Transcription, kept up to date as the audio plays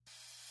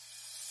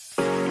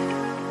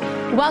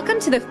Welcome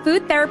to the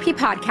Food Therapy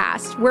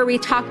Podcast, where we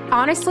talk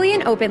honestly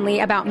and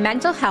openly about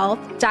mental health,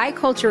 diet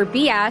culture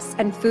BS,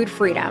 and food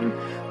freedom.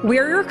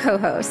 We're your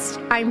co-hosts.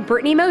 I'm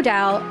Brittany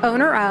Modell,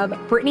 owner of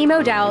Brittany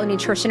Modell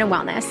Nutrition and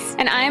Wellness.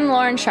 And I'm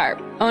Lauren Sharp,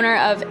 owner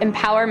of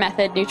Empower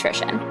Method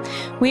Nutrition.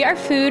 We are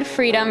food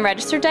freedom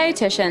registered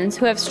dietitians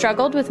who have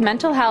struggled with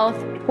mental health,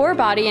 poor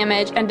body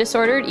image, and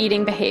disordered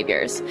eating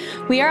behaviors.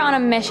 We are on a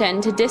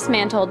mission to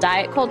dismantle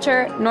diet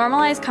culture,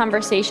 normalize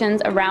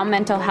conversations around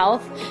mental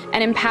health,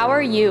 and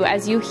empower you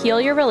as you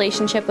heal your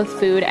relationship with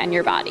food and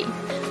your body.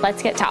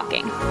 Let's get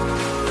talking.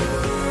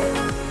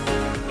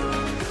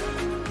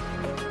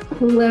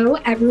 Hello,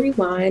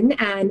 everyone,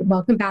 and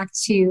welcome back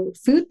to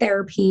Food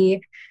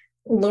Therapy.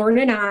 Lauren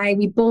and I,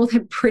 we both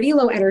have pretty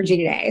low energy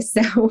today,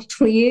 so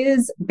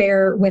please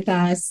bear with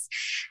us.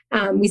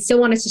 We still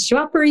want us to show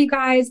up for you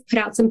guys, put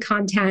out some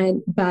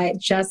content, but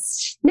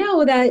just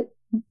know that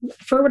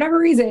for whatever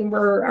reason,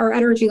 our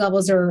energy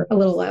levels are a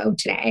little low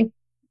today.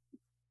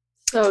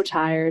 So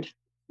tired.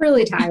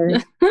 Really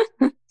tired.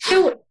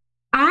 So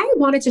I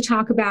wanted to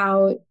talk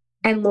about,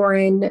 and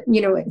Lauren,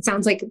 it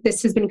sounds like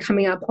this has been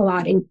coming up a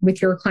lot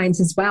with your clients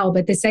as well,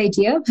 but this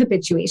idea of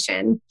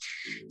habituation.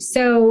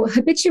 So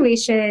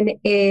habituation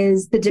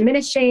is the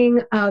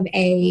diminishing of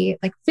a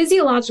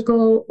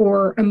physiological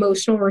or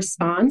emotional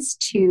response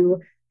to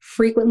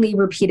frequently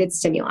repeated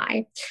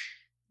stimuli.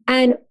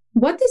 And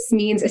what this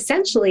means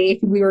essentially,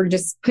 if we were to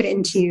just put it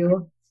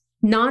into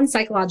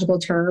non-psychological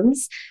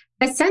terms,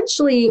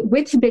 essentially,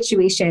 with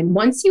habituation,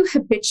 once you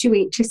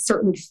habituate to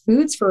certain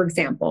foods, for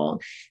example,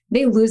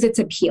 they lose its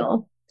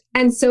appeal.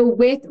 And so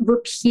with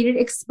repeated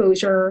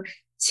exposure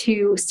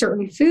to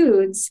certain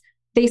foods,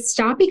 they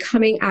stop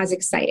becoming as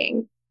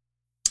exciting.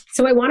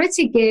 So I wanted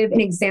to give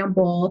an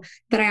example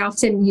that I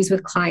often use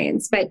with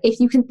clients, but if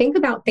you can think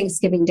about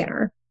Thanksgiving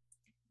dinner,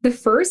 the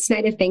first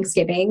night of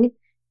Thanksgiving,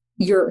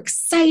 you're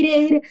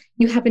excited.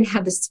 You haven't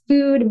had this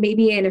food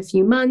maybe in a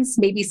few months,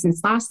 maybe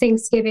since last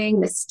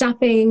Thanksgiving, the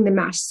stuffing, the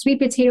mashed sweet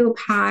potato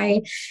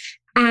pie,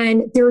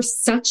 and there's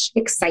such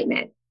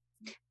excitement.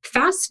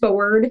 Fast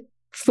forward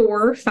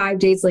 4 or 5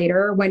 days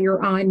later, when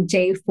you're on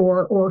day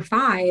 4 or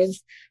 5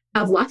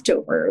 of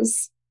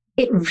leftovers,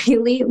 it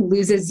really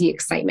loses the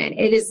excitement.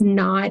 It is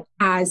not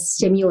as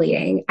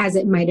stimulating as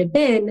it might have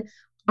been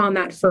on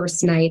that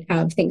first night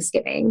of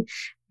Thanksgiving.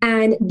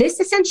 And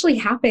this essentially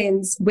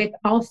happens with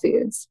all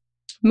foods.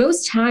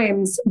 Most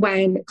times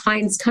when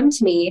clients come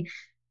to me,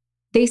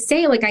 they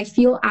say, I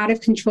feel out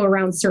of control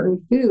around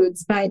certain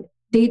foods, but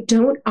they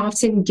don't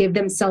often give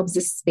themselves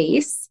a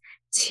space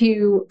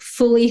to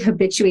fully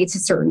habituate to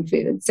certain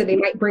foods. So they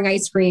might bring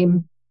ice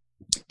cream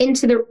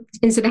into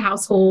the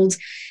household,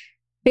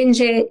 binge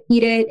it,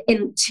 eat it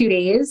in 2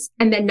 days,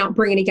 and then not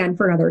bring it again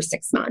for another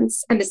 6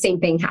 months. And the same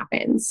thing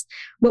happens.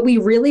 What we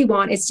really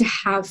want is to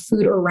have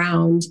food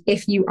around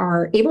if you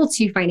are able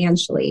to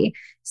financially,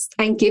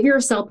 and give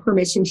yourself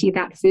permission to eat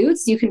that food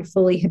so you can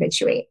fully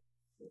habituate.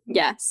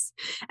 Yes.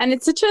 And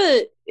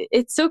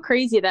it's so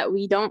crazy that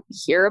we don't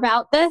hear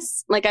about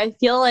this. I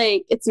feel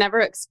like it's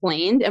never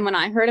explained. And when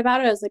I heard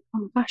about it, I was like, oh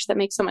my gosh, that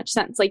makes so much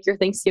sense. Your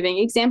Thanksgiving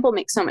example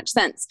makes so much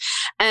sense.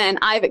 And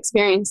I've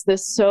experienced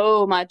this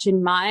so much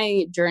in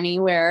my journey,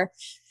 where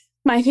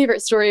my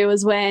favorite story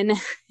was when,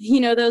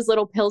 those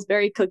little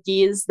Pillsbury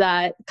cookies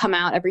that come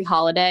out every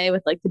holiday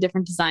with the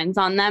different designs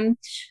on them.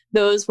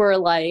 Those were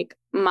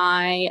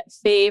my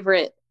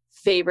favorite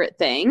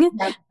thing.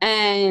 Yep.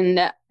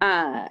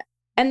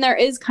 And there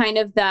is kind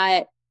of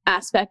that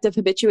aspect of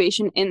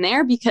habituation in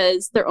there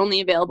because they're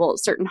only available at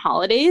certain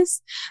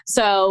holidays.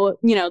 So,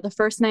 the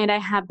first night I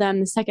have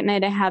them, the second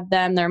night I have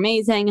them, they're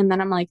amazing. And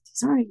then I'm like,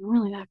 these aren't even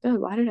really that good.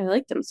 Why did I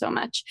like them so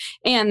much?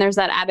 And there's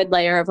that added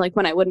layer of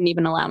when I wouldn't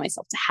even allow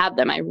myself to have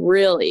them, I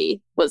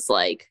really was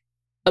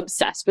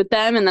obsessed with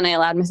them. And then I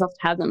allowed myself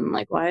to have them. I'm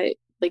like, why?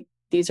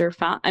 These are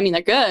fun. I mean,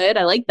 they're good.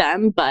 I like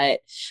them, but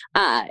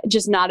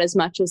just not as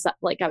much as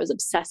I was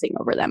obsessing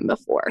over them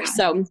before.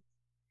 So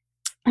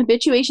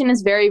habituation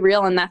is very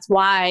real. And that's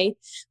why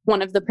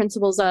one of the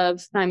principles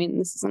this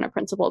isn't a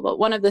principle, but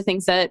one of the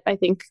things that I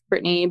think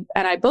Brittany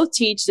and I both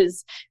teach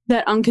is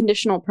that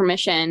unconditional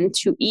permission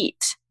to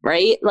eat,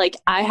 right?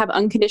 I have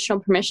unconditional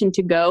permission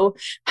to go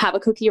have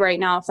a cookie right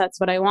now if that's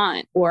what I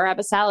want, or have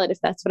a salad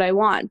if that's what I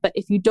want. But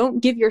if you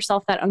don't give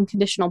yourself that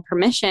unconditional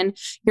permission,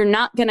 you're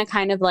not going to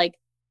kind of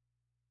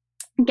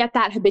get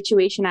that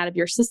habituation out of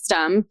your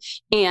system,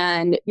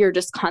 and you're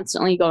just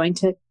constantly going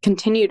to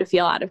continue to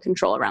feel out of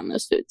control around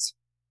those foods.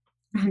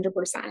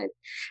 100%.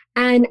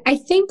 And I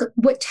think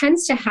what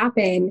tends to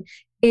happen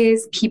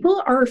is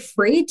people are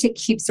afraid to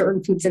keep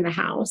certain foods in the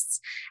house.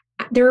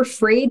 They're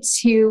afraid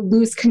to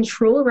lose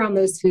control around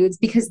those foods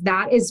because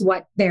that is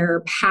what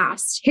their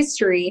past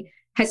history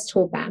has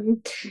told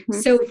them.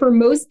 Mm-hmm. So for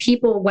most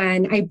people,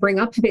 when I bring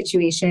up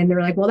habituation,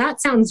 they're like, well, that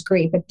sounds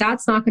great, but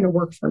that's not going to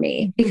work for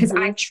me because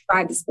I've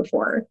tried this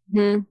before.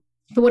 Mm-hmm.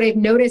 But what I've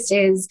noticed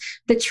is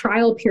the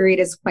trial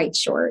period is quite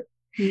short.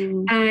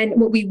 And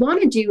what we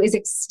want to do is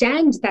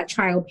extend that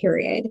trial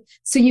period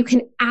so you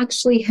can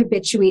actually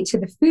habituate to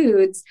the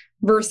foods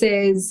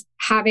versus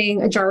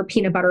having a jar of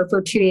peanut butter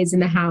for 2 days in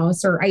the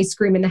house or ice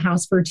cream in the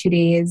house for 2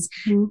 days,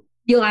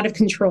 feel out of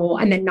control,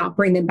 and then not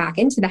bring them back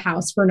into the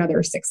house for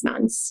another 6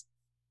 months.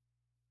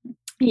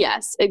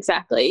 Yes,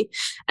 exactly.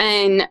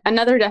 And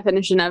another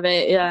definition of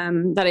it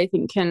that I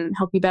think can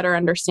help you better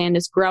understand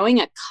is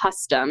growing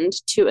accustomed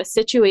to a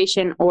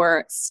situation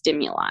or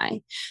stimuli,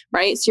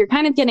 right? So you're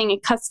kind of getting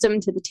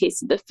accustomed to the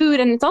taste of the food.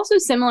 And it's also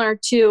similar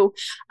to,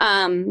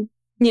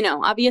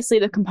 obviously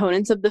the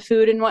components of the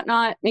food and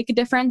whatnot make a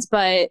difference,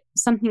 but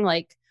something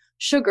like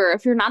sugar,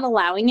 if you're not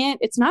allowing it,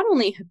 it's not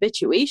only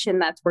habituation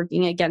that's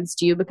working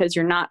against you because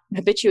you're not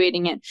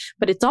habituating it,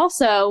 but it's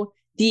also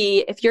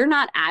if you're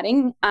not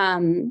adding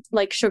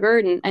like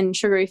sugar and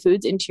sugary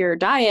foods into your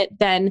diet,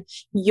 then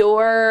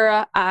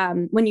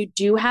when you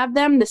do have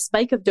them, the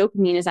spike of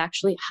dopamine is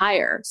actually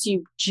higher. So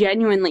you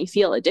genuinely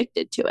feel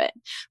addicted to it,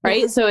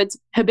 right? So it's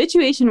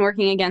habituation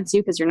working against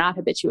you because you're not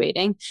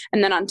habituating.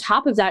 And then on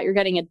top of that, you're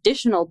getting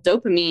additional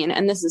dopamine.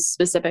 And this is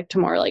specific to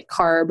more like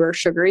carb or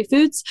sugary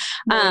foods.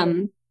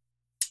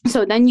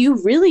 So then you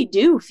really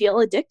do feel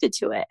addicted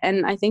to it.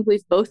 And I think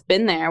we've both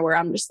been there where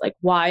I'm just like,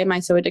 why am I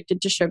so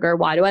addicted to sugar?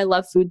 Why do I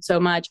love food so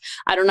much?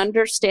 I don't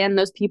understand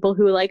those people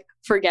who like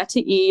forget to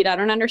eat. I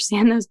don't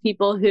understand those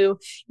people who,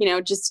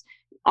 just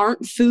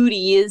aren't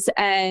foodies.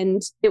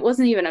 And it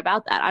wasn't even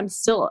about that. I'm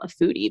still a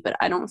foodie, but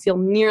I don't feel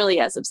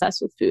nearly as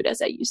obsessed with food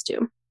as I used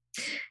to.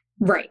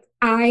 Right.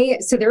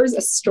 So there was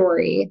a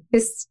story.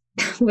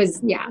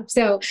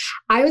 So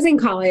I was in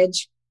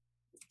college.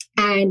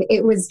 And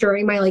it was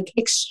during my like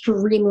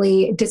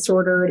extremely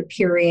disordered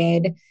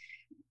period.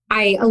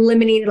 I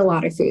eliminated a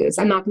lot of foods.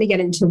 I'm not going to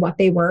get into what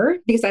they were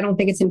because I don't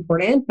think it's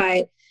important,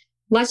 but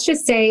let's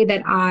just say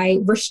that I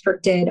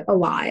restricted a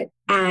lot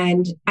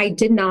and I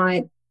did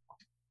not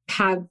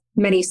have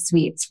many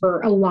sweets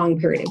for a long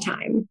period of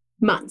time,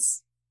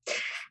 months.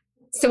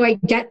 So I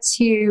get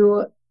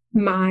to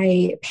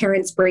my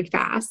parents' break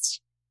fast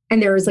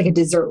and there was like a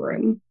dessert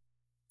room.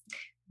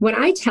 When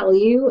I tell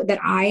you that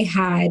I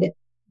had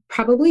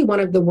probably one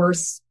of the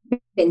worst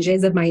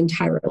binges of my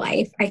entire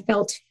life. I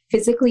felt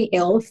physically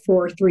ill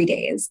for 3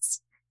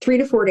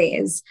 to 4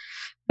 days.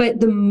 But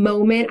the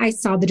moment I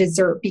saw the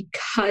dessert,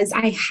 because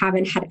I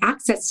haven't had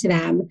access to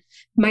them,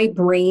 my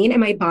brain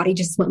and my body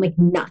just went like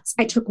nuts.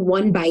 I took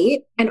one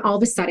bite and all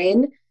of a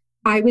sudden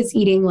I was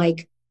eating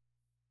like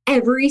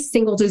every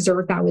single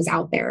dessert that was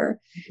out there.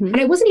 And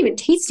I wasn't even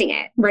tasting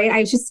it, right? I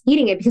was just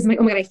eating it because I'm like,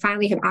 oh my God, I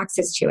finally have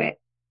access to it.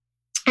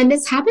 And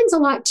this happens a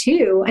lot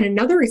too. And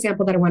another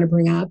example that I want to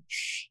bring up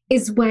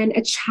is when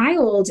a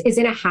child is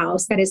in a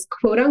house that is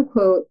quote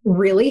unquote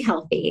really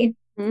healthy,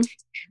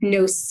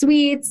 no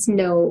sweets,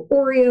 no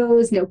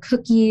Oreos, no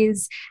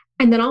cookies.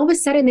 And then all of a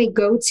sudden they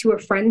go to a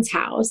friend's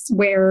house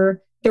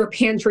where their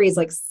pantry is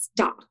like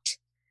stocked.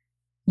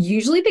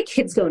 Usually the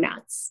kids go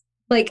nuts,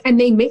 and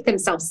they make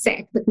themselves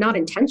sick, but not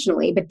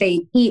intentionally, but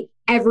they eat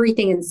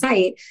everything in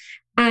sight.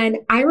 And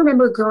I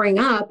remember growing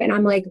up and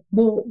I'm like,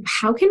 well,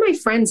 how can my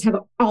friends have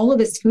all of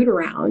this food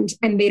around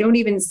and they don't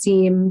even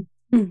seem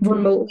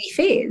remotely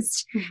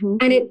phased?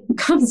 And it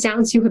comes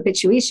down to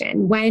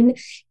habituation. When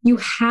you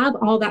have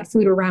all that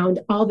food around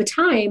all the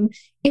time,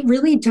 it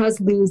really does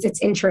lose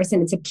its interest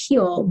and its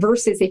appeal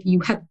versus if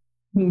you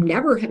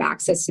never have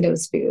access to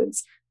those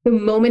foods. The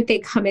moment they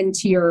come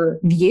into your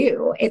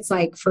view, it's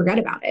like, forget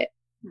about it.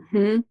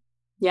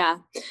 Yeah.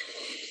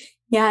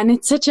 And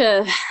it's such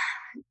a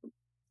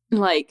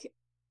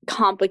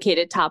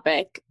complicated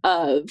topic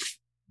of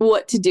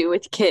what to do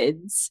with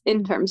kids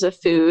in terms of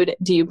food.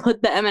 Do you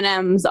put the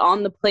M&Ms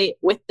on the plate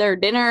with their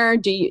dinner?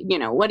 Do you,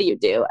 what do you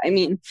do? I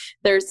mean,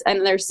 there's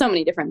so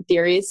many different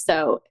theories.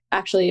 So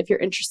actually, if you're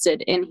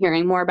interested in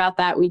hearing more about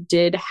that, we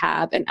did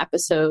have an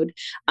episode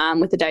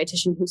with a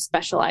dietitian who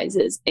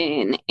specializes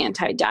in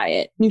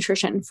anti-diet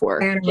nutrition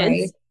for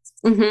kids.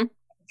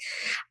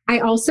 I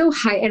also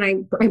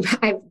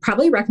I've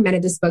probably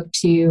recommended this book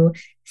to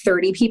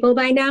 30 people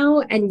by now,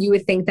 and you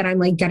would think that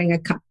I'm getting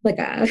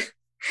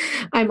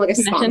I'm like a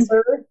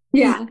sponsor.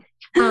 Yeah.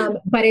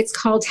 But it's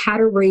called How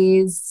to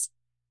Raise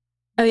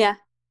an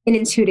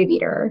Intuitive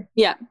Eater.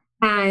 Yeah.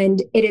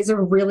 And it is a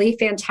really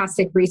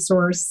fantastic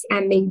resource.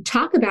 And they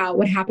talk about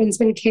what happens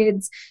when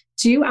kids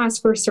do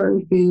ask for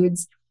certain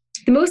foods.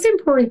 The most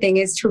important thing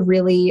is to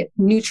really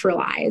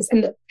neutralize.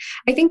 And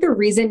I think the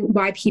reason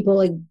why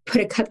people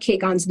put a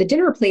cupcake onto the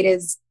dinner plate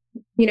is,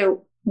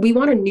 we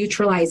want to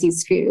neutralize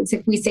these foods.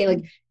 If we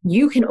say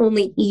you can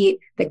only eat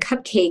the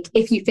cupcake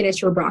if you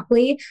finish your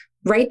broccoli,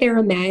 right there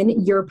and then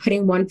you're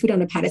putting one food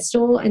on a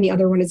pedestal and the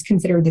other one is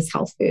considered this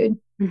health food.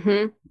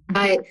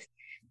 But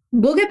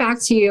we'll get back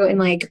to you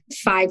in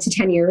 5 to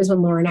 10 years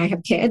when Laura and I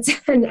have kids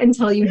and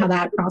tell you how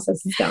that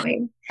process is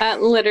going.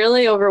 That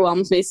literally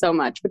overwhelms me so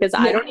much because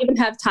I don't even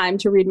have time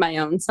to read my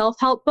own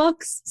self-help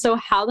books. So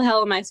how the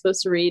hell am I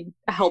supposed to read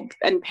help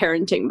and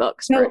parenting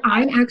books? So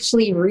I'm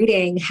actually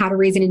reading How to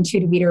Raise an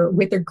Intuitive Eater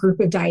with a group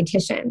of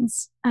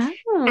dietitians.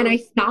 And I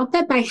thought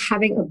that by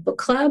having a book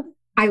club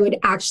I would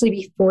actually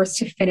be forced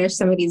to finish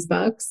some of these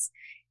books.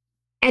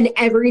 And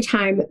every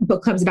time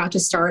book club's about to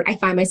start, I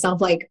find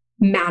myself like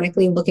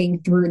manically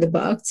looking through the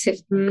book to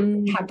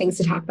have things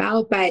to talk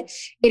about. But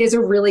it is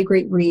a really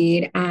great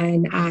read,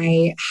 and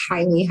I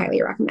highly,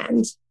 highly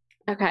recommend.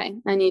 Okay.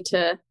 I need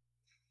to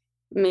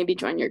maybe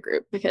join your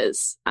group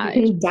because I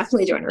can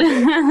definitely join our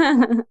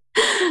group.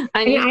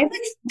 I mean, I have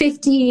like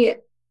 50.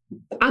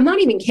 I'm not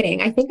even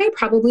kidding. I think I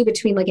probably,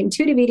 between like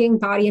intuitive eating,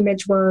 body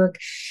image work,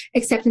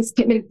 acceptance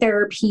commitment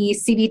therapy,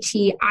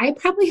 CBT, I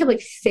probably have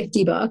like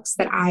 50 books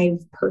that I've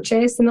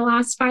purchased in the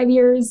last 5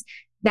 years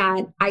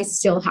that I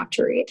still have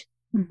to read.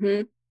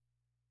 Mm-hmm.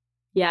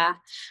 Yeah.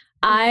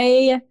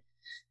 I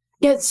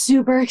get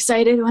super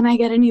excited when I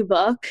get a new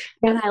book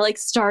and I like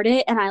start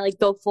it and I like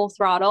go full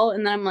throttle.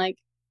 And then I'm like,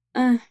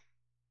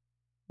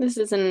 this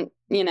isn't,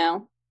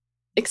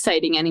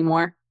 exciting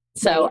anymore.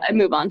 So I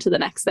move on to the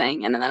next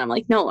thing. And then I'm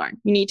like, no, Lauren,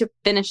 you need to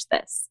finish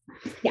this.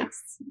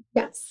 Yes.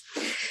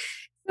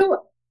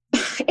 So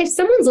if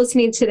someone's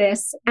listening to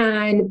this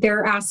and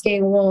they're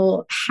asking,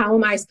 well, how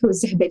am I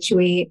supposed to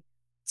habituate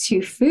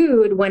to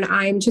food when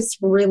I'm just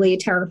really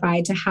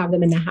terrified to have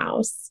them in the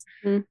house?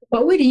 Mm-hmm.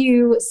 What would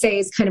you say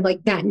is kind of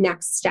like that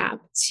next step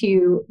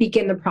to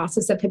begin the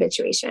process of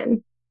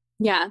habituation?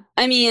 Yeah.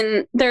 I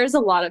mean, there's a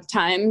lot of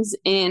times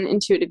in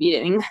intuitive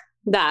eating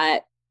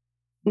that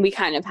we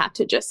kind of have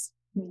to just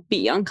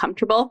be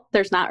uncomfortable.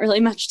 There's not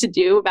really much to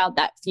do about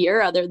that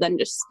fear other than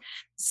just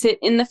sit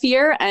in the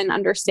fear and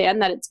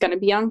understand that it's going to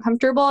be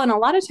uncomfortable. And a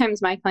lot of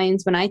times my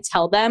clients, when I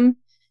tell them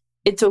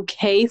it's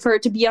okay for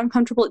it to be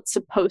uncomfortable, it's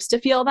supposed to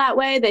feel that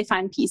way, they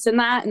find peace in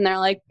that. And they're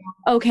like,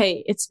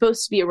 okay, it's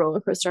supposed to be a roller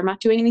coaster. I'm not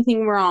doing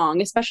anything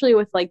wrong, especially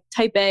with like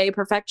type A,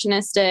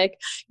 perfectionistic.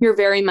 You're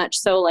very much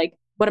so like,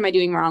 what am I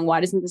doing wrong? Why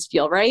doesn't this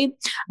feel right?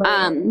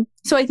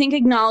 So I think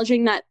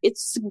acknowledging that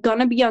it's going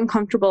to be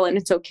uncomfortable and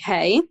it's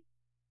okay.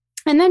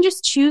 And then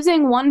just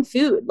choosing one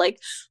food, like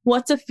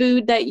what's a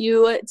food that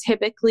you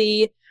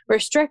typically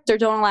restrict or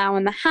don't allow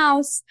in the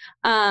house.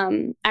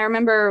 I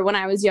remember when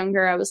I was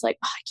younger, I was like,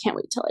 oh, I can't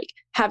wait to like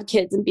have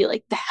kids and be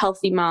like the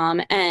healthy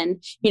mom.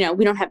 And,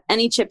 we don't have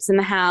any chips in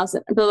the house.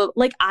 And blah, blah, blah.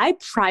 Like I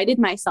prided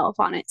myself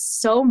on it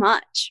so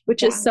much,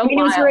 which is so wild.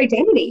 It was your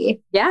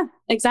identity. Yeah,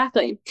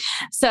 exactly.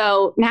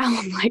 So now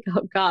I'm like,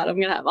 oh God, I'm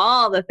going to have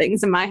all the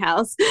things in my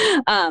house.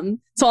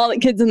 So all the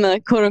kids in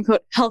the quote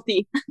unquote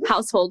healthy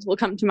households will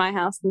come to my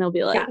house and they'll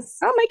be like, yes.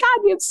 Oh my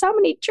God, you have so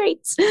many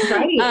traits.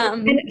 Right.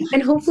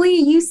 And hopefully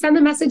you send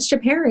the message to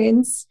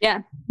parents.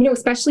 Yeah.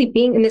 Especially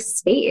being in this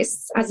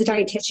space as a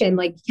dietitian,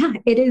 like, yeah,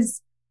 it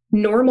is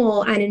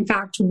normal. And in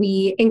fact,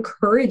 we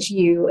encourage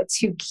you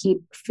to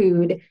keep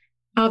food,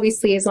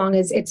 obviously, as long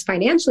as it's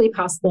financially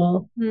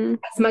possible,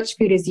 as much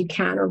food as you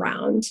can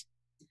around.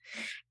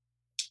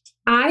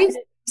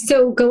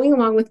 So going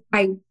along with,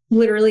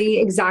 literally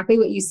exactly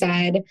what you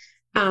said,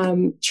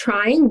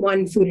 trying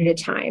one food at a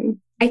time.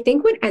 I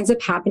think what ends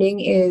up happening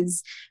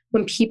is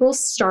when people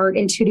start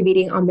intuitive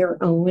eating on their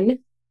own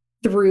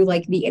through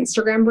like the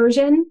Instagram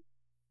version,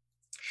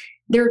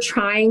 they're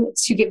trying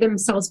to give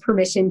themselves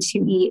permission to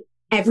eat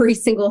every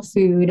single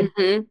food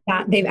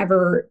that they've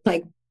ever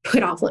like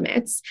put off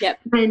limits. Yep.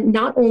 And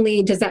not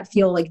only does that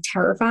feel like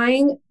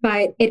terrifying,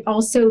 but it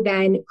also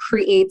then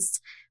creates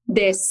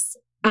this,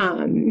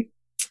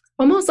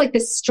 almost like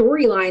this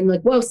storyline,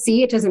 like, whoa,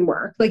 see, it doesn't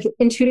work. Like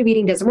intuitive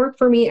eating doesn't work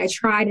for me. I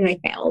tried and I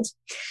failed.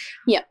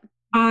 Yep.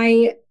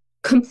 I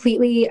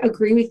completely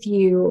agree with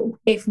you.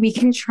 If we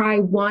can try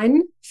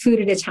one food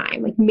at a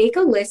time, like make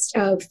a list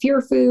of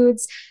fear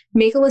foods,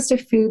 make a list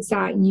of foods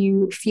that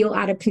you feel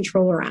out of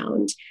control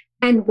around,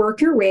 and work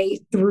your way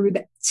through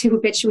to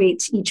habituate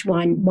to each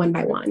one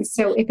by one.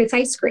 So if it's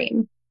ice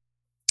cream,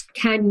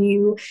 can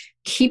you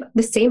keep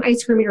the same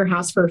ice cream in your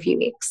house for a few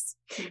weeks?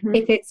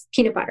 If it's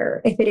peanut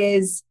butter, if it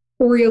is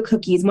Oreo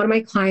cookies, one of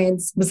my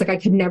clients was like, I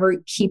could never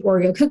keep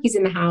Oreo cookies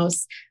in the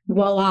house.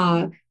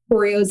 Voila.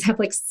 Oreos have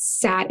like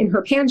sat in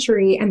her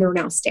pantry and they're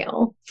now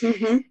stale.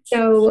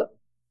 So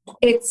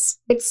it's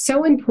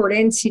so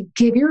important to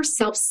give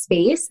yourself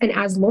space. And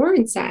as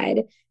Lauren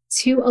said,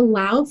 to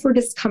allow for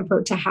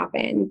discomfort to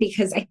happen,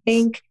 because I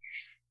think,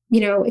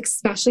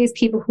 especially as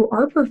people who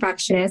are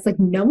perfectionists, like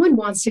no one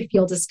wants to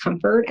feel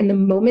discomfort. And the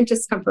moment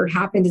discomfort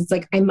happens, it's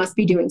like, I must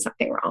be doing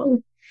something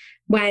wrong,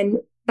 when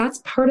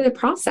that's part of the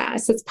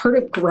process. It's part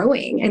of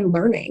growing and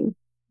learning.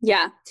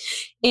 Yeah.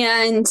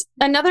 And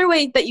another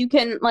way that you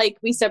can, like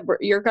we said,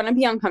 you're going to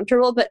be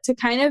uncomfortable, but to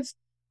kind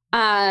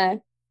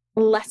of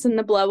lessen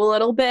the blow a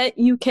little bit,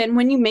 you can,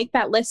 when you make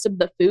that list of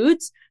the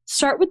foods,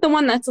 start with the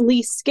one that's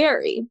least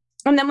scary.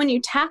 And then when you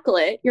tackle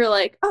it, you're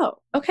like, oh,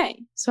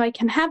 okay, so I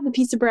can have the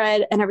piece of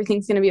bread and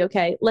everything's going to be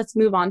okay. Let's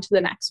move on to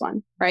the next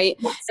one. Right.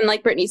 Yes. And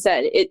like Brittany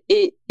said,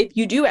 if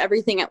you do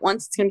everything at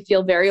once, it's going to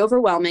feel very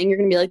overwhelming. You're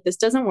going to be like, this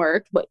doesn't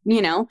work, but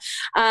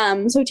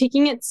so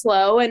taking it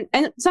slow, and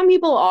some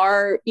people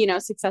are,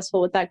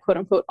 successful with that quote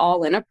unquote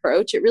all in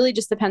approach. It really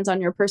just depends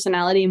on your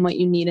personality and what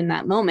you need in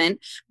that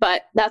moment.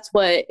 But that's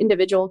what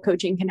individual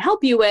coaching can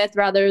help you with,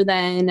 rather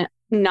than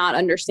not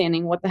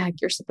understanding what the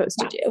heck you're supposed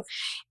to do.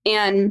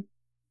 And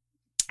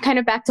kind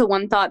of back to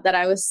one thought that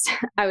I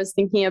was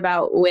thinking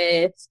about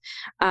with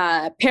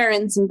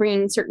parents and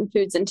bringing certain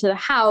foods into the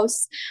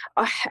house.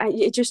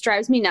 It just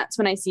drives me nuts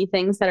when I see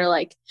things that are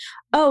like,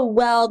 oh,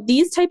 well,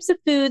 these types of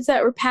foods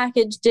that were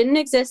packaged didn't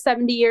exist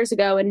 70 years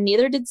ago, and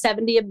neither did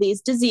 70 of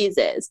these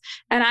diseases.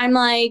 And I'm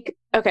like,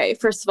 okay,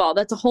 first of all,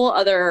 that's a whole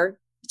other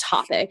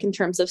topic in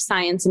terms of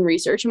science and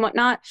research and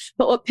whatnot.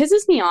 But what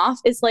pisses me off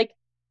is like,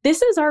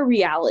 this is our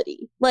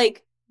reality.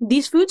 Like,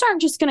 these foods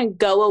aren't just going to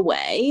go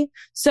away.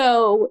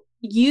 So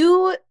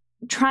you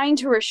trying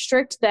to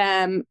restrict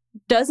them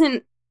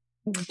doesn't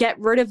get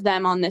rid of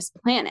them on this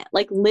planet.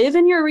 Like, live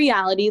in your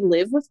reality,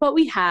 live with what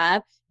we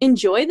have,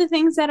 enjoy the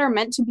things that are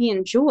meant to be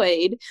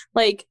enjoyed.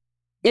 Like,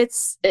 and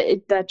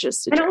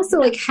also,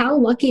 like, how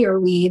lucky are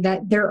we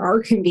that there are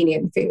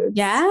convenient foods?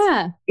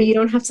 Yeah. You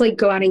don't have to like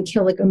go out and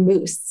kill like a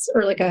moose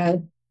or like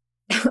a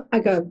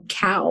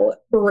cow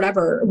or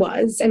whatever it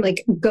was and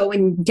like go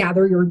and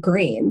gather your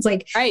grains.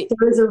 Like, right.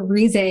 There is a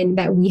reason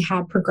that we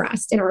have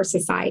progressed in our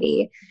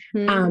society.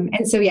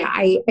 And so, yeah,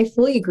 I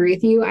fully agree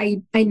with you.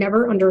 I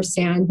never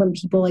understand when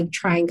people like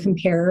try and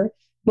compare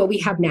what we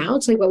have now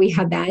to like what we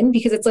had then,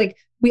 because it's like,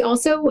 we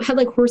also had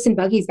like horse and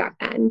buggies back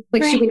then.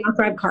 Like, right. Should we not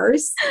drive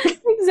cars?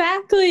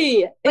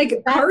 Exactly.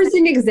 Like, cars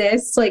didn't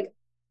exist like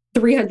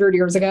 300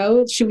 years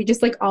ago. Should we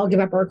just like all give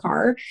up our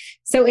car?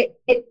 So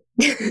it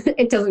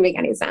it doesn't make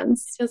any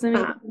sense. It doesn't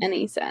make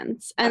any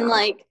sense. And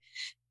like,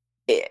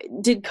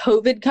 did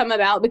COVID come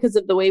about because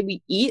of the way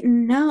we eat?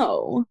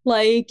 No.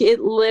 Like,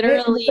 it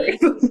literally.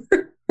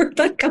 Where'd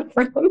that come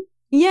from?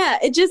 Yeah,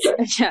 it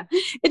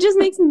just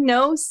makes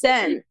no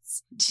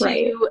sense to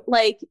right.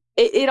 Like,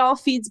 it all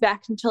feeds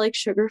back into like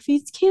sugar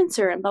feeds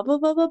cancer and blah, blah,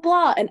 blah, blah,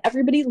 blah. And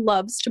everybody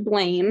loves to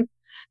blame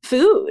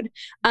food.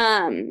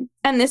 And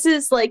this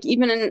is like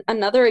even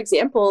another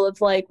example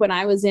of like when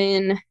I was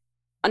in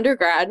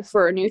undergrad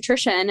for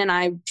nutrition, and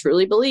I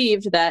truly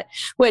believed that,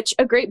 which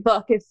a great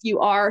book, if you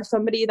are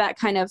somebody that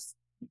kind of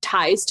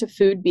ties to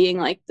food being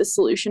like the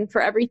solution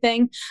for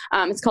everything.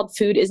 It's called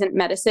Food Isn't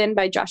Medicine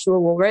by Joshua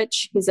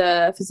Woolrich. He's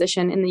a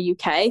physician in the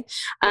UK.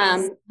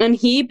 And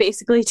he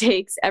basically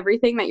takes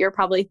everything that you're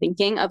probably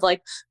thinking of,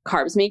 like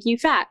carbs make you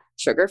fat,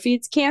 sugar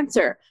feeds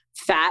cancer,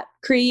 fat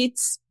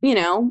creates,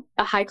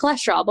 a high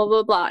cholesterol, blah,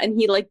 blah, blah. And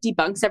he like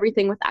debunks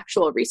everything with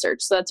actual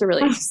research. So that's a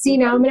really see,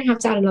 now I'm going to have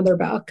to add another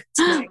book.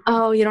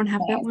 Oh, you don't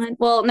have that one?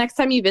 Well, next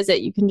time you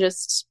visit, you can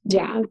just,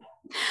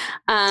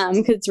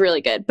 because it's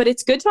really good. But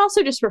it's good to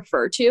also just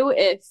refer to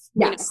if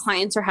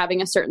clients are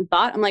having a certain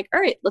thought. I'm like,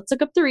 all right, let's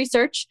look up the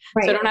research.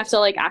 Right. So I don't have to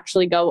like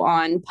actually go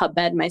on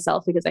PubMed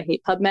myself, because I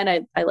hate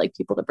PubMed. I like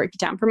people to break it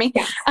down for me.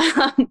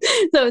 Yeah.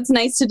 So it's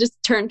nice to just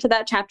turn to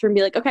that chapter and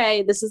be like,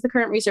 okay, this is the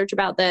current research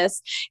about this.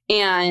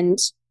 And,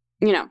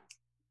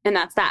 and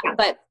that's that. Yeah.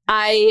 But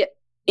I,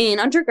 in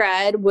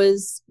undergrad,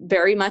 was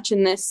very much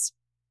in this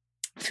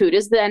food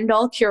is the end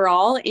all cure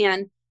all.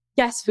 And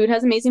yes, food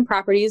has amazing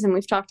properties, and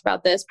we've talked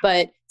about this,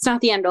 but it's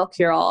not the end all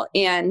cure all.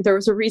 And there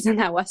was a reason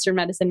that Western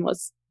medicine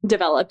was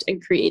developed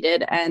and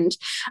created. And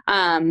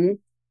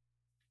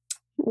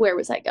where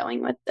was I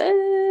going with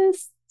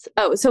this?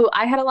 Oh, so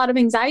I had a lot of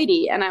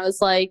anxiety, and I was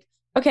like,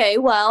 okay,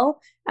 well,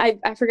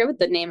 I forget what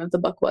the name of the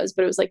book was,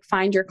 but it was like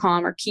Find Your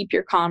Calm or Keep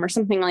Your Calm or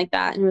something like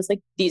that. And it was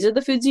like, these are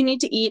the foods you need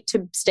to eat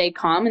to stay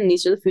calm, and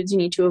these are the foods you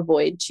need to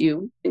avoid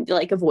to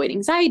like avoid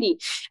anxiety.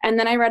 And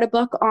then I read a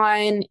book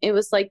on, it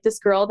was like this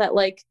girl that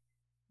like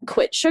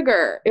quit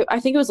sugar. I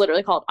think it was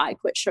literally called I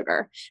Quit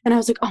Sugar. And I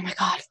was like, oh my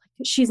God,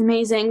 she's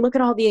amazing. Look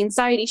at all the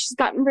anxiety she's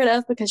gotten rid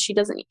of because she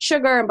doesn't eat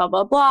sugar and blah,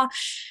 blah, blah.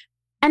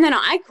 And then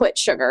I quit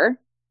sugar.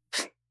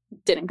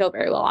 Didn't go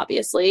very well,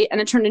 obviously.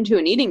 And it turned into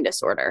an eating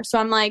disorder. So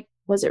I'm like,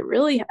 was it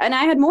really? And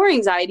I had more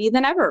anxiety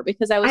than ever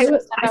because I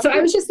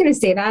was just going to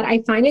say that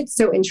I find it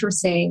so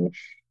interesting,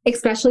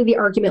 especially the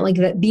argument like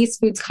that these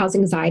foods cause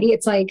anxiety.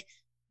 It's like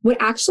what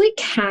actually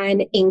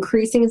can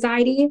increase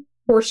anxiety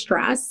or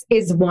stress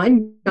is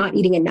one, not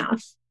eating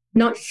enough,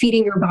 not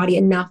feeding your body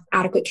enough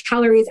adequate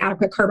calories,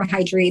 adequate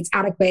carbohydrates,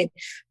 adequate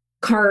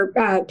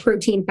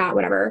protein, fat,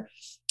 whatever.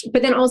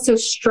 But then also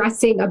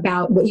stressing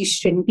about what you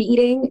shouldn't be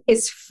eating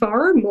is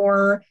far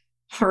more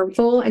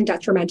harmful and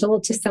detrimental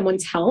to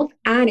someone's health,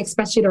 and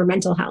especially their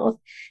mental health,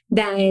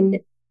 than,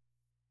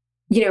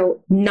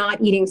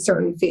 not eating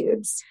certain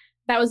foods.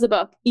 That was the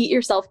book, Eat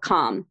Yourself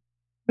Calm.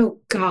 Oh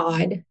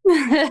God.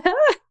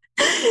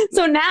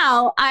 So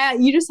now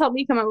you just helped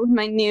me come up with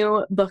my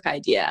new book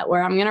idea,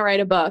 where I'm going to write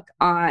a book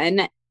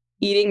on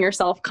eating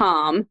yourself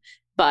calm,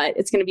 but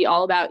it's going to be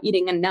all about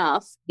eating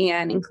enough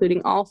and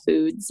including all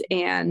foods.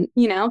 And,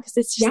 because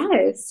it's just...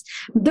 Yes.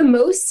 The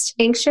most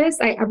anxious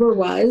I ever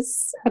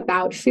was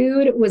about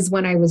food was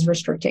when I was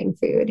restricting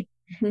food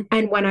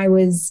and when I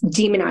was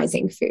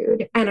demonizing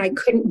food, and I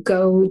couldn't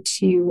go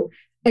to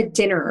a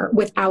dinner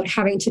without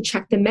having to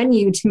check the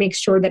menu to make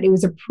sure that it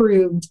was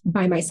approved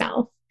by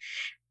myself.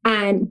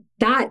 And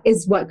that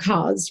is what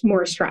caused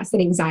more stress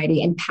and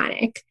anxiety and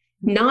panic.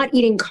 Not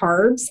eating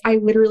carbs. I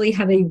literally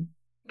have a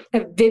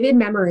vivid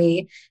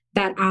memory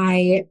that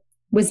I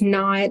was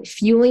not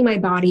fueling my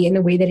body in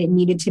the way that it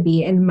needed to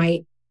be, and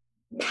my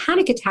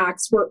panic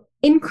attacks were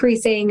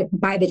increasing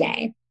by the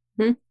day.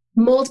 Mm-hmm.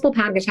 Multiple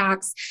panic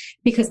attacks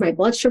because my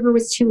blood sugar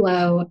was too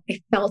low.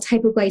 I felt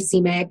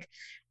hypoglycemic.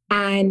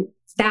 And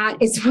that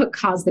is what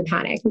caused the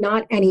panic,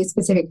 not any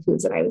specific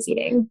foods that I was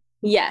eating.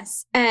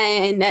 Yes.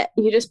 And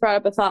you just brought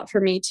up a thought for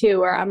me too,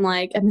 where I'm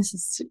like, and this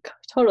is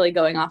totally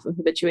going off of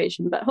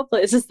habituation, but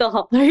hopefully this is still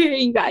helpful for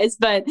you guys.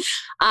 But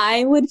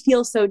I would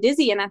feel so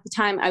dizzy. And at the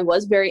time I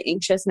was very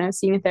anxious and I was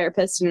seeing a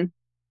therapist, and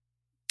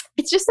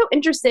it's just so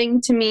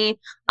interesting to me.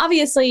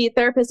 Obviously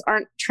therapists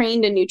aren't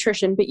trained in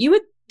nutrition, but you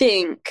would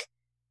think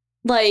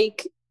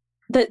like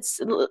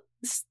that's,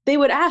 they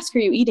would ask, are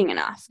you eating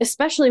enough?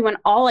 Especially when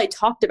all I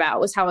talked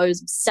about was how I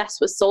was obsessed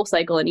with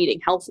SoulCycle and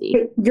eating healthy.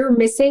 You're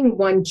missing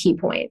one key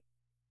point.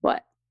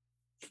 What?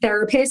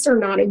 Therapists are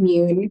not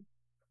immune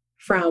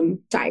from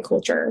diet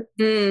culture.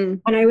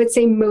 And I would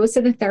say most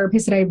of the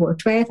therapists that I've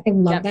worked with, I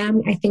love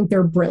them. I think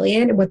they're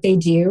brilliant at what they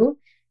do.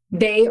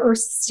 They are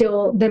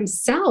still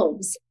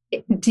themselves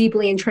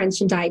deeply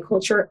entrenched in diet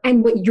culture.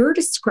 And what you're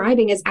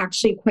describing is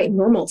actually quite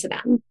normal to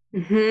them.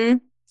 Mm-hmm.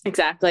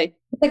 Exactly.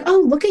 Like,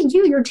 oh, look at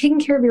you. You're taking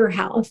care of your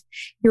health.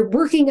 You're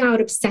working out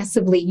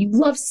obsessively. You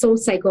love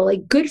SoulCycle.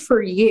 Like, good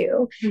for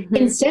you. Mm-hmm.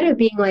 Instead of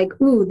being like,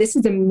 ooh, this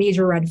is a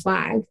major red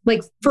flag.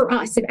 Like for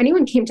us, if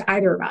anyone came to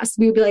either of us,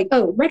 we would be like,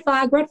 oh, red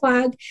flag, red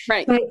flag.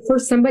 Right. But for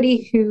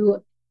somebody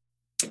who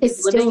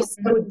is still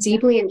so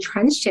deeply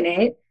entrenched in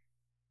it,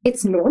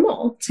 it's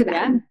normal to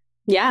them.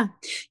 Yeah.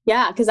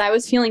 Cause I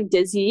was feeling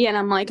dizzy and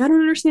I'm like, I don't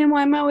understand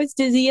why I'm always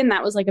dizzy. And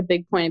that was like a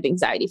big point of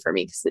anxiety for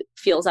me because it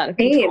feels out of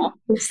control.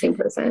 Same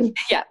person.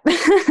 Yeah.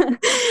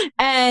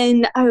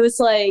 And I was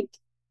like,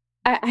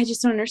 I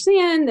just don't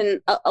understand.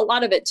 And a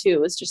lot of it too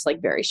was just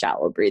like very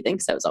shallow breathing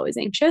because I was always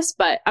anxious,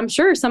 but I'm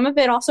sure some of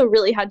it also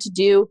really had to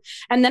do.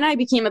 And then I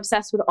became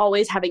obsessed with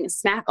always having a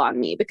snack on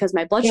me because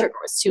my blood sugar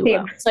was too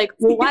low. It's like,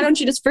 well, why don't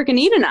you just freaking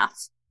eat enough?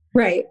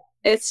 Right.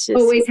 It's just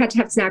always had to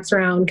have snacks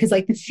around because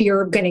like the fear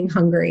of getting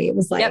hungry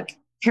was like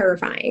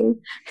terrifying.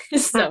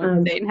 It's so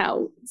insane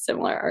how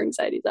similar our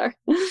anxieties are.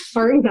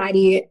 Our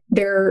anxiety,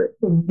 they're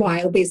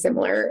wildly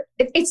similar.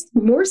 It's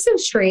more so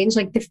strange,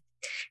 like the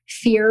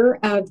fear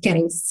of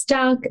getting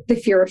stuck, the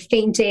fear of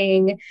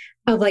fainting,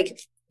 of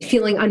like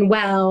feeling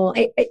unwell.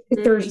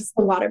 There's just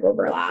a lot of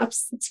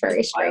overlaps. It's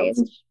very strange.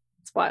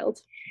 It's wild.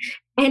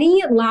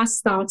 Any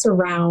last thoughts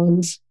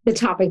around the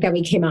topic that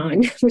we came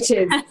on, which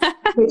is, I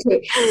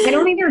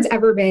don't think there's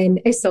ever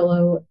been a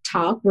solo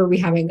talk where we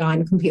haven't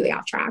gone completely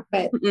off track,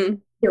 but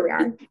here we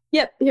are.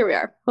 Yep. Here we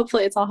are.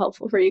 Hopefully it's all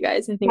helpful for you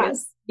guys. I think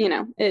it's,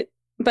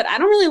 but I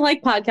don't really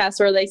like podcasts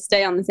where they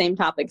stay on the same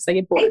topics. I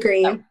get bored. I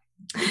agree.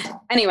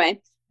 So. Anyway.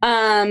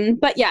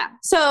 But yeah,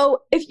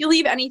 so if you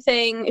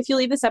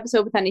leave this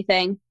episode with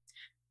anything,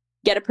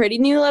 get a pretty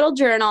new little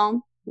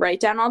journal, write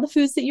down all the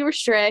foods that you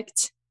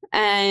restrict.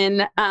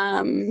 And,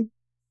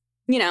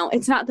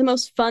 it's not the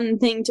most fun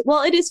thing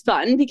it is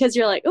fun because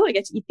you're like, oh, I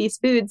get to eat these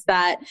foods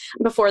that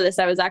before this,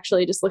 I was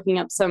actually just looking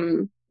up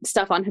some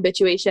stuff on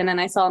habituation. And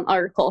I saw an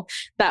article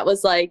that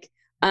was like,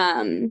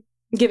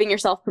 giving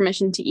yourself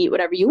permission to eat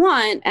whatever you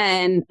want.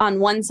 And on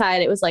one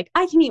side, it was like,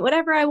 I can eat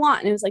whatever I want.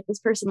 And it was like this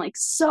person like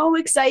so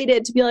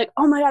excited to be like,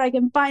 oh my God, I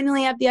can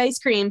finally have the ice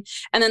cream.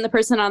 And then the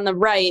person on the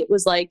right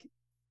was like,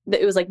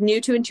 it was like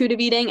new to intuitive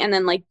eating and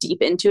then like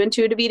deep into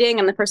intuitive eating.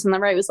 And the person on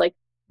the right was like,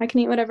 I can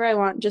eat whatever I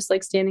want, just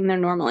like standing there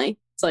normally.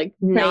 It's like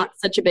not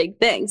such a big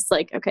thing. It's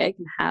like, okay, I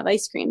can have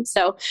ice cream.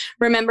 So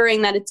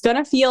remembering that it's going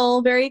to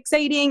feel very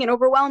exciting and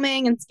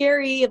overwhelming and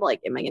scary of like,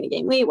 am I going to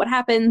gain weight? What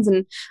happens?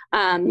 And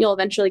you'll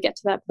eventually get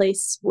to that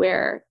place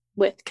where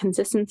with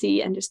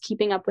consistency and just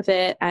keeping up with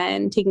it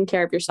and taking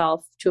care of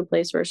yourself to a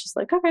place where it's just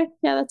like, okay,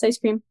 yeah, that's ice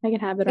cream. I can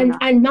have it. And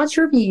I'm not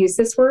sure if you use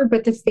this word,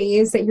 but the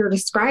phase that you're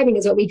describing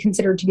is what we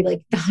consider to be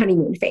like the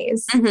honeymoon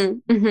phase.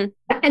 Mm-hmm,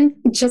 mm-hmm. And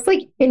just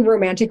like in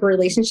romantic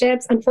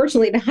relationships,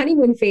 unfortunately, the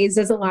honeymoon phase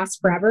doesn't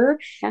last forever.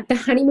 Yeah. The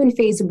honeymoon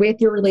phase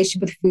with your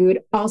relationship with food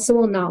also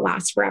will not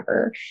last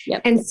forever.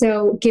 Yep. And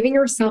so giving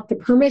yourself the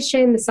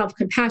permission, the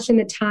self-compassion,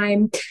 the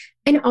time,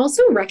 and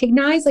also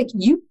recognize like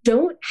you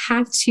don't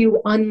have to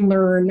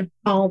unlearn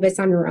all this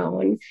on your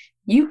own.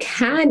 You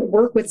can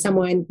work with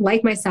someone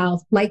like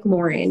myself, like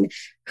Lauren,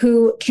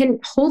 who can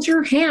hold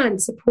your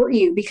hand, support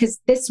you, because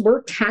this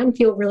work can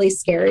feel really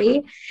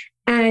scary.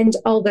 And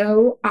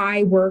although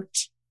I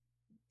worked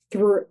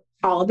through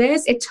all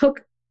this, it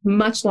took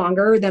much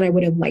longer than I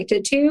would have liked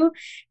it to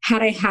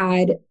had I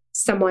had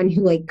someone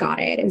who like got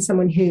it and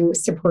someone who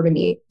supported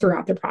me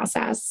throughout the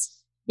process.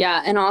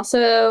 Yeah. And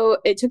also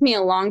it took me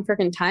a long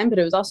freaking time, but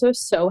it was also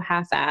so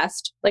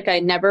half-assed. Like I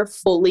never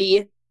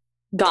fully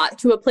got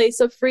to a place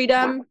of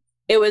freedom.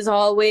 It was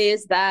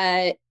always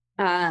that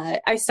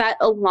I sat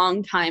a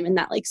long time in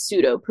that like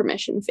pseudo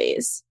permission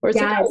phase where it's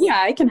like, oh,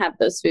 yeah, I can have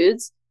those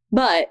foods,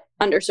 but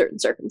under certain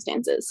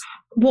circumstances.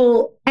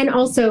 Well, and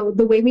also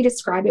the way we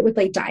describe it with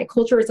like diet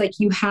culture is like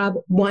you have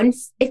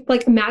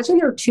imagine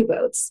there are two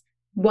boats.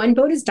 One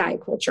boat is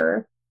diet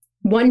culture.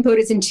 One boat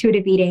is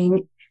intuitive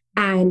eating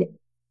and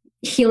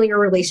healing your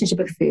relationship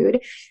with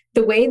food.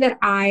 The way that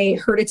I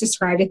heard it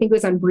described, I think it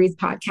was on Bree's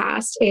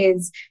podcast,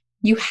 is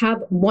you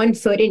have one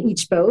foot in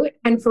each boat.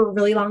 And for a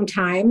really long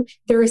time,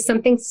 there is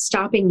something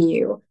stopping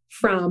you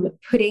from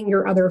putting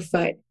your other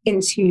foot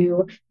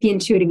into the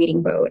intuitive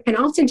eating boat. And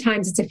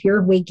oftentimes it's a fear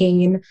of weight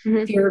gain,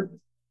 fear of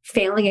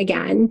failing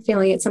again,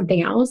 failing at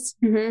something else,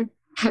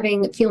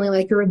 feeling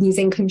like you're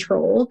losing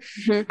control.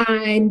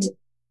 And,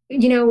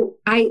 you know,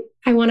 I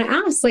want to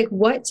ask, like,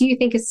 what do you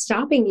think is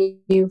stopping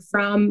you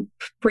from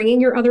bringing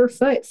your other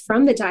foot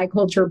from the diet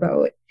culture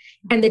boat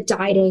and the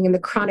dieting and the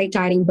chronic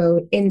dieting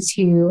boat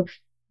into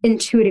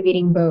intuitive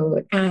eating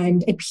boat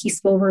and a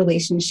peaceful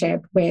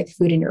relationship with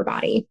food in your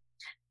body?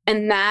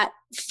 And that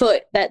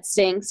foot that's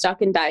staying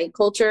stuck in diet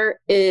culture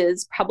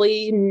is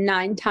probably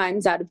 9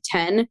 times out of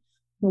 10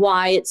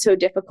 why it's so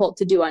difficult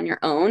to do on your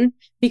own,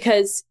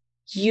 because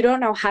you don't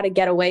know how to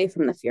get away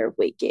from the fear of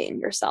weight gain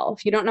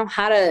yourself. You don't know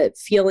how to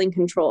feel in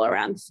control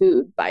around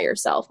food by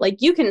yourself. Like,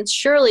 you can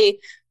surely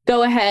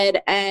go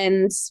ahead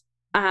and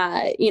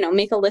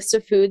make a list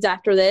of foods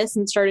after this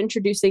and start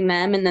introducing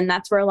them. And then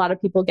that's where a lot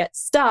of people get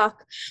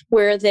stuck,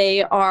 where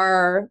they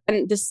are,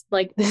 and this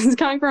is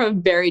coming from a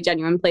very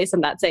genuine place.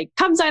 I'm not saying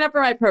come sign up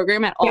for my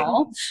program at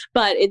all,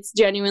 but it's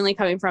genuinely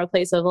coming from a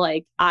place of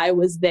like, I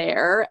was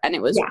there and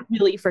it was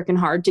really freaking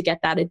hard to get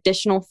that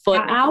additional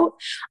foot out.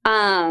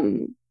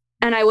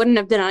 And I wouldn't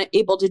have been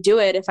able to do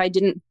it if I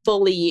didn't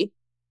fully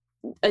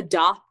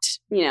adopt,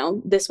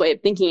 this way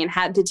of thinking and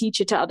had to teach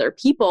it to other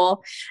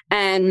people.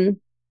 And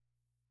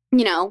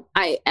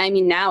I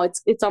mean, now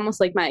it's almost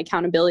like my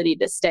accountability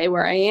to stay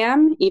where I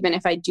am, even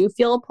if I do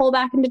feel a pull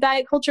back into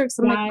diet culture. Because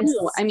I'm like,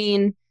 no, I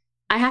mean,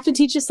 I have to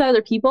teach this to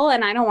other people,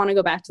 and I don't want to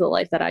go back to the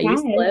life that I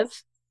used to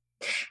live.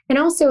 And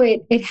also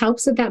it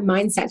helps with that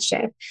mindset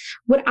shift.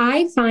 What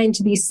I find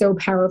to be so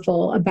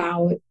powerful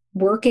about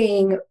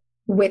working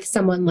with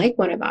someone like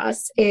one of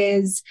us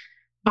is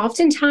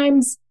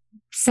oftentimes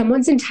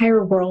someone's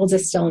entire world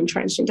is still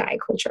entrenched in diet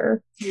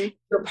culture.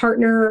 Your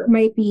partner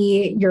might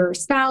be your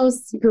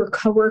spouse, your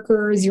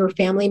coworkers, your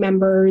family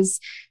members.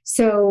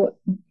 So,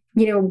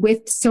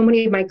 with so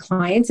many of my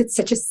clients, it's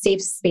such a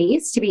safe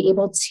space to be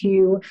able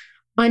to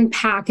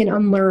unpack and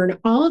unlearn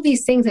all of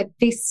these things that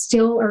they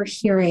still are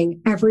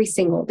hearing every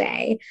single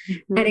day.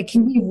 And it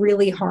can be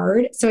really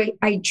hard. So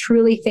I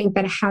truly think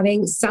that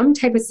having some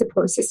type of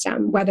support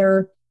system,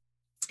 whether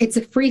it's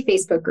a free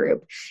Facebook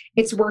group,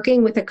 it's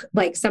working with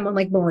someone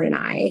like Lauren and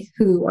I,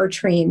 who are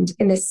trained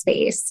in this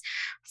space,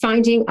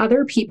 finding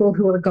other people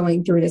who are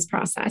going through this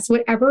process,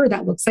 whatever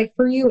that looks like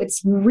for you,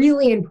 it's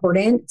really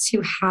important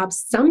to have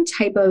some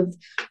type of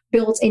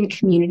built-in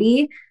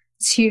community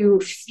to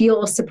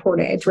feel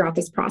supported throughout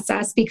this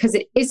process, because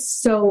it is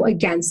so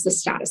against the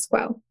status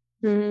quo.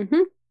 And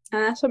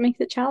that's what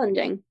makes it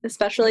challenging,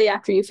 especially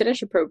after you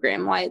finish a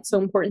program, why it's so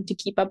important to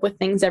keep up with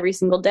things every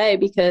single day,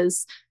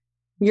 because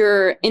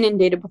you're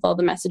inundated with all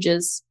the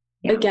messages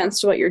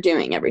against what you're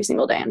doing every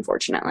single day,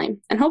 unfortunately.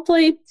 And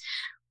hopefully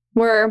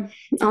we're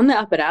on the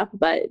up and up,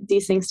 but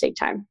these things take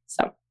time.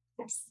 So,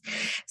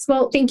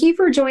 well, thank you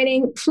for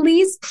joining.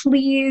 Please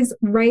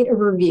write a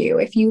review.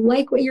 If you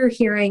like what you're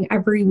hearing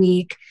every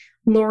week,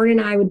 Lauren and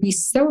I would be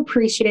so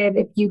appreciative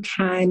if you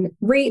can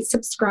rate,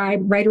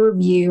 subscribe, write a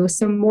review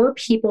so more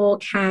people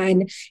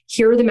can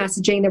hear the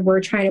messaging that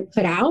we're trying to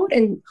put out,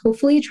 and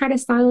hopefully try to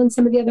silence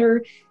some of the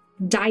other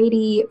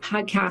diety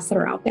podcasts that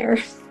are out there.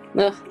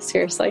 Ugh,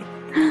 seriously.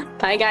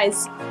 Bye,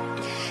 guys.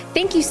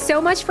 Thank you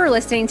so much for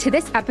listening to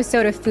this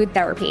episode of Food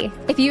Therapy.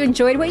 If you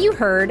enjoyed what you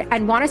heard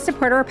and want to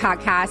support our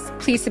podcast,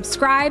 please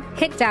subscribe,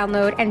 hit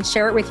download, and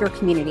share it with your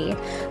community.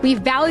 We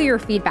value your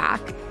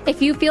feedback.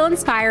 If you feel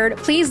inspired,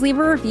 please leave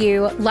a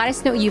review, let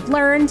us know what you've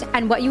learned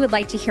and what you would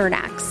like to hear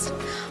next.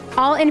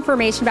 All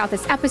information about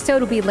this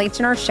episode will be linked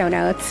in our show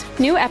notes.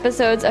 New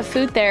episodes of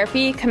Food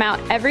Therapy come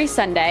out every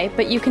Sunday,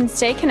 but you can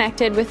stay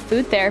connected with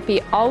Food Therapy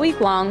all week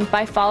long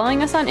by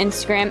following us on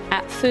Instagram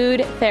at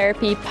Food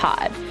Therapy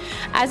Pod.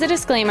 As a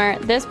disclaimer,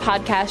 this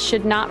podcast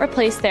should not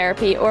replace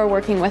therapy or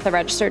working with a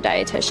registered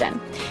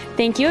dietitian.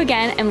 Thank you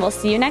again, and we'll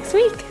see you next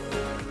week.